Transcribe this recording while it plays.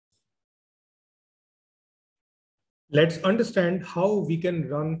Let's understand how we can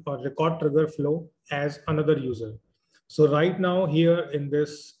run a record trigger flow as another user. So right now here in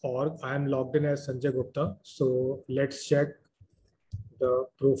this org, I am logged in as Sanjay Gupta. So let's check the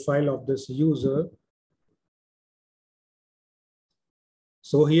profile of this user.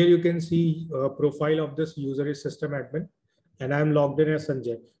 So here you can see a profile of this user is system admin and I'm logged in as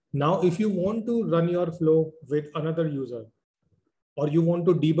Sanjay. Now, if you want to run your flow with another user or you want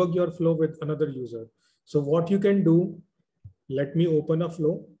to debug your flow with another user. So what you can do, let me open a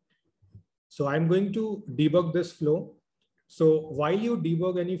flow. So I'm going to debug this flow. So while you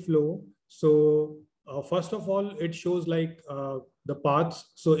debug any flow, so first of all, it shows like the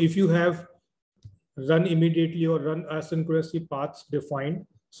paths. So if you have run immediately or run asynchronously paths defined,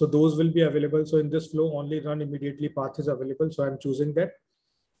 so those will be available. So in this flow, only run immediately path is available. So I'm choosing that.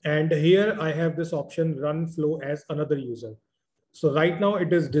 And here I have this option run flow as another user. So right now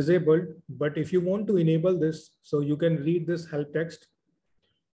it is disabled, but if you want to enable this, so you can read this help text.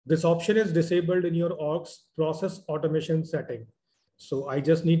 This option is disabled in your org's process automation setting. So I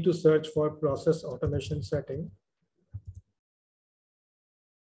just need to search for process automation setting.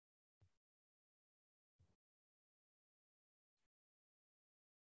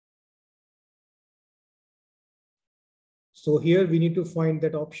 So here we need to find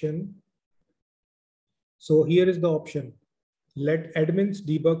that option. So here is the option. Let admins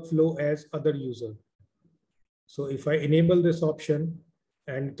debug flow as other user. So if I enable this option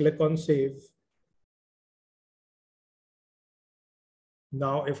and click on save.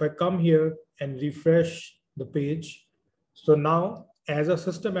 Now, if I come here and refresh the page, so now as a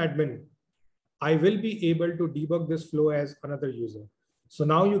system admin, I will be able to debug this flow as another user. So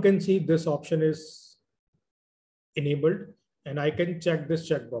now you can see this option is enabled and I can check this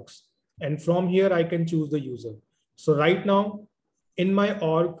checkbox. And from here, I can choose the user. So right now in my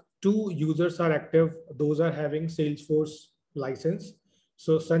org, 2 users are active. Those are having Salesforce license.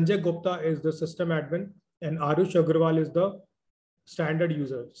 So Sanjay Gupta is the system admin and Arush Agrawal is the standard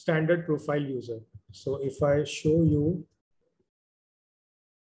user, standard profile user. So if I show you,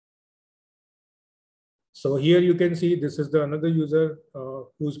 so here you can see this is the another user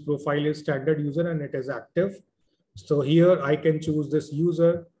whose profile is standard user and it is active. So here I can choose this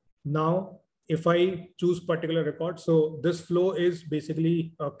user. Now, if I choose particular record, so this flow is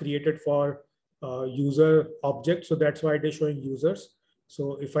basically created for user object. So that's why it is showing users.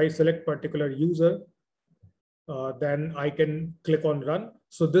 So if I select particular user, then I can click on run.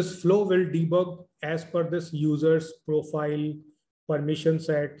 So this flow will debug as per this user's profile, permission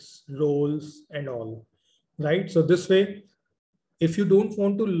sets, roles, and all, right? So this way, if you don't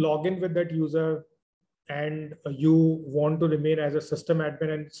want to log in with that user and you want to remain as a system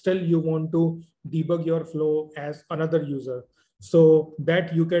admin and still you want to debug your flow as another user, so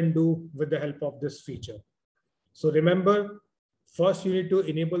that you can do with the help of this feature. So remember, first you need to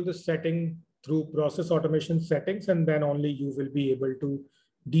enable the setting through process automation settings, and then only you will be able to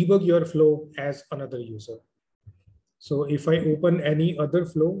debug your flow as another user. So if I open any other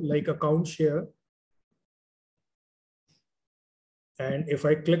flow like account share, and if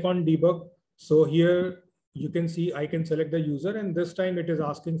I click on debug, so here you can see I can select the user and this time it is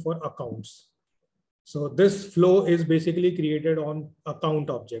asking for accounts. So this flow is basically created on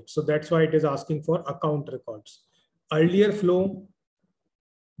account object. So that's why it is asking for account records. Earlier flow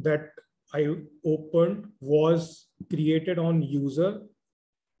that I opened was created on user.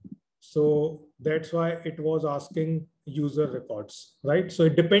 So that's why it was asking user records, right? So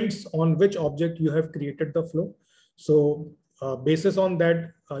it depends on which object you have created the flow. So basis on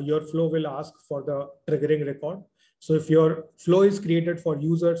that, your flow will ask for the triggering record. So if your flow is created for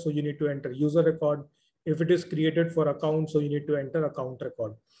user, so you need to enter user record. If it is created for account, so you need to enter account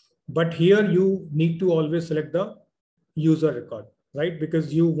record. But here you need to always select the user record, right?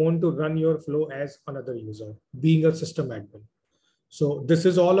 Because you want to run your flow as another user, being a system admin. So this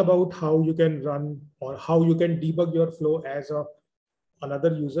is all about how you can run or how you can debug your flow as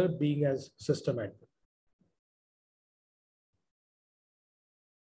another user being as system admin.